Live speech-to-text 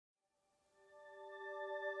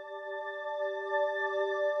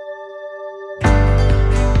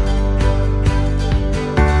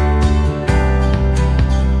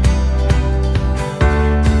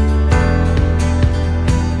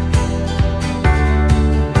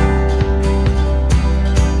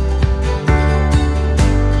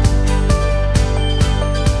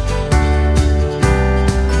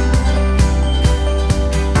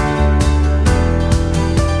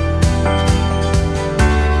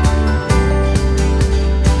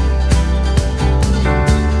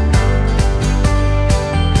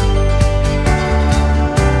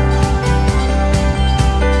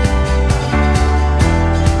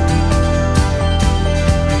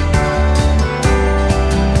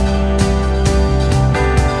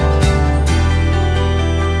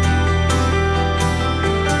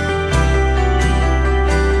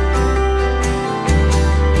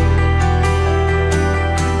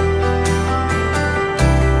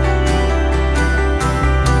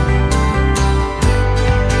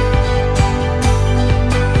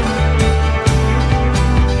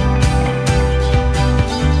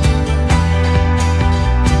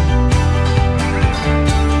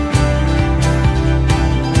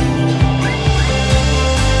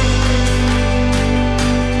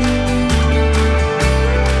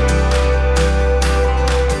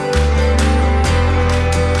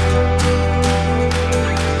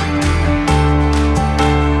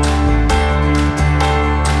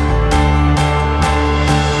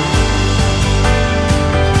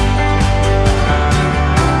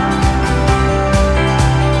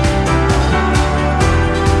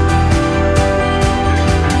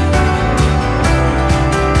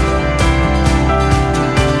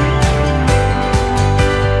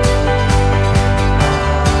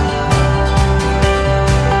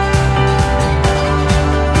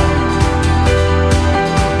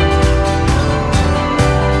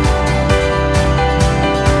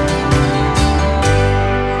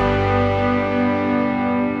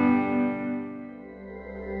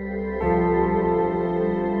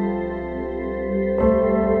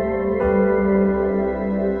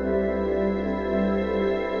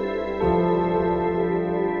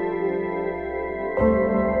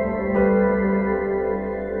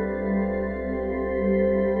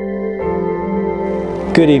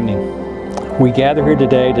Good evening. We gather here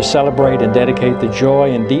today to celebrate and dedicate the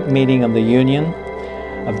joy and deep meaning of the union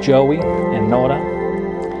of Joey and Nora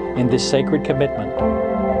in this sacred commitment.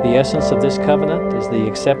 The essence of this covenant is the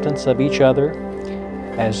acceptance of each other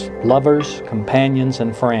as lovers, companions,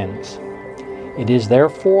 and friends. It is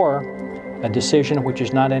therefore a decision which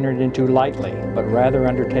is not entered into lightly, but rather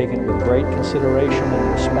undertaken with great consideration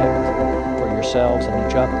and respect for yourselves and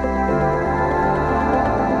each other.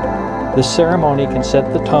 This ceremony can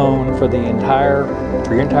set the tone for your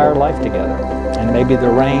entire life together, and maybe the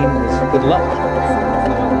rain is good luck.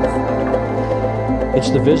 It's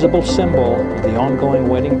the visible symbol of the ongoing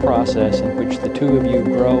wedding process in which the two of you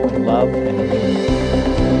grow in love and union.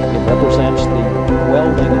 It represents the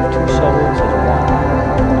welding of two souls as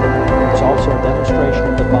one. It's also a demonstration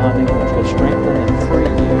of the bonding which will strengthen and free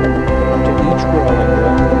you to each grow in your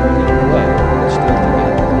own unique way, but still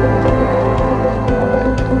together.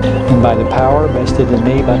 And by the power vested in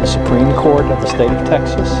me by the Supreme Court of the state of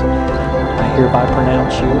Texas, I hereby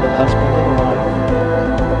pronounce you husband and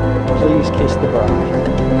wife. Please kiss the bride.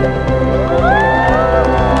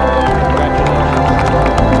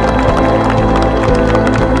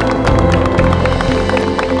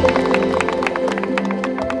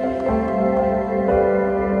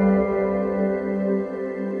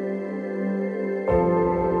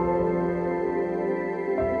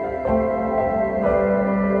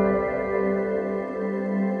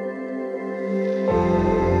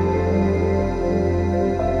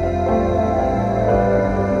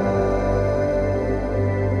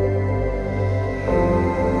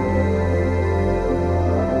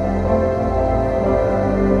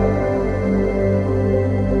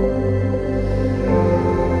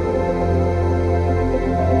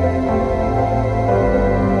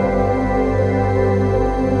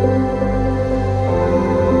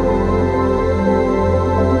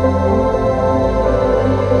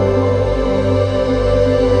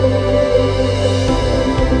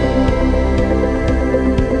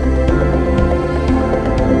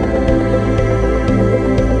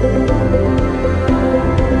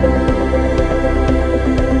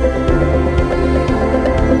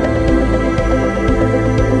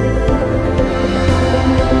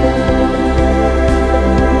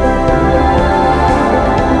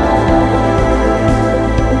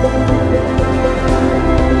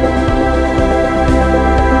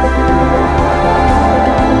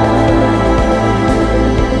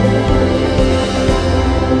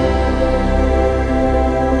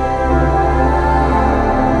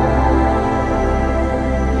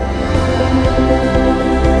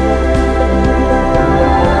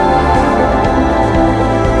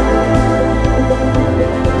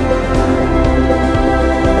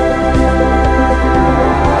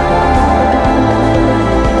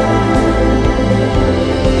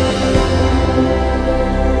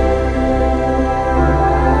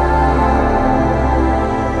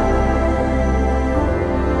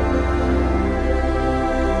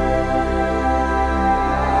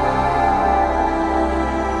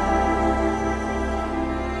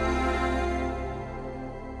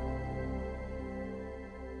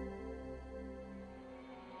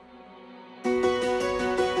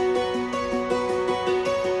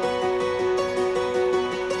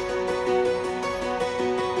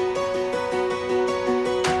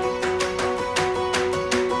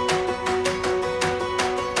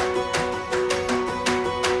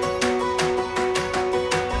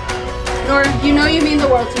 Nora, you know you mean the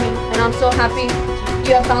world to me, and I'm so happy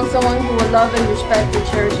you have found someone who will love and respect and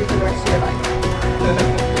cherish you for the rest of your life.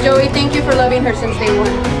 Joey, thank you for loving her since day one.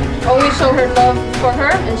 Always show her love for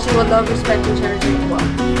her, and she will love, respect, and cherish you as well.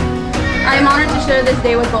 I am honored to share this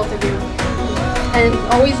day with both of you, and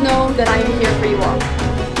always know that I am here for you all.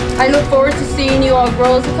 I look forward to seeing you all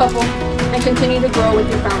grow as a couple and continue to grow with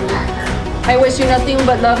your family. I wish you nothing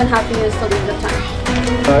but love and happiness till the end of time.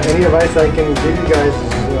 Any advice I can give you guys is,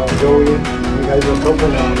 Joey, you guys are a couple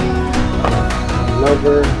now. Love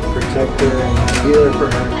her, protect her, and be there for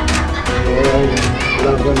her.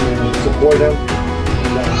 Love them and support them.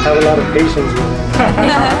 And have a lot of patience with them.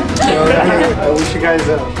 I wish you guys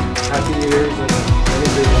happy years and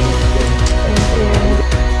everything. Thank you.